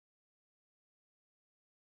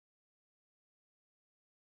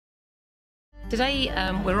Today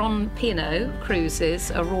we're on P&O Cruises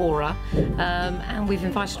Aurora, and we've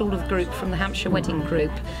invited all of the group from the Hampshire Wedding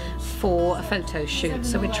Group for a photo shoot.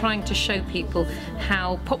 So we're trying to show people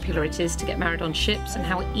how popular it is to get married on ships and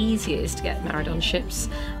how easy it is to get married on ships.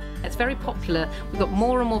 It's very popular. We've got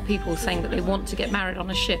more and more people saying that they want to get married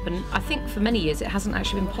on a ship, and I think for many years it hasn't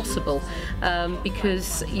actually been possible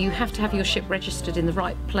because you have to have your ship registered in the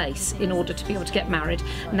right place in order to be able to get married.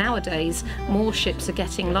 Nowadays more ships are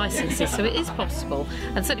getting licenses, so it is possible,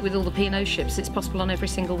 and certainly with all the P&O ships it's possible on every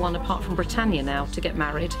single one apart from Britannia now to get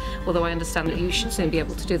married, although I understand that you should soon be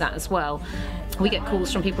able to do that as well. We get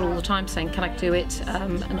calls from people all the time saying, can I do it,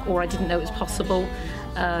 or I didn't know it was possible.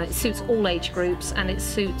 It suits all age groups and it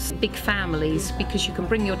suits big families because you can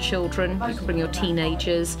bring your children, you can bring your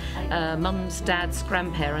teenagers, mums, dads,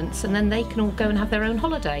 grandparents, and then they can all go and have their own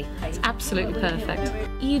holiday. It's absolutely perfect.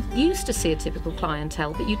 You used to see a typical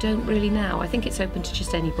clientele, but you don't really now. I think it's open to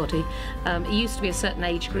just anybody. It used to be a certain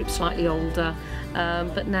age group, slightly older,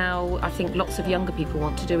 but now I think lots of younger people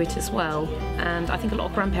want to do it as well, and I think a lot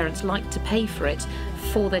of grandparents like to pay for it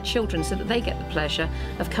for their children so that they get the pleasure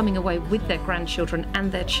of coming away with their grandchildren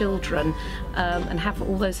and their children and have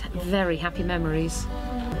all those very happy memories.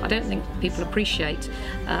 I don't think people appreciate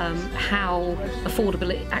how affordable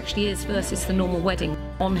it actually is versus the normal wedding.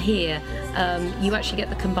 On here you actually get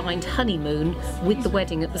the combined honeymoon with the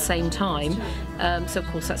wedding at the same time, so of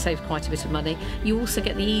course that saves quite a bit of money. You also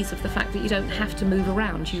get the ease of the fact that you don't have to move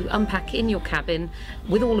around. You unpack in your cabin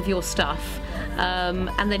with all of your stuff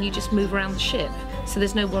and then you just move around the ship. So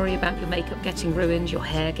there's no worry about your makeup getting ruined, your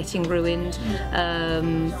hair getting ruined,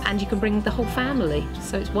 and you can bring the whole family,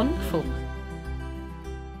 so it's wonderful.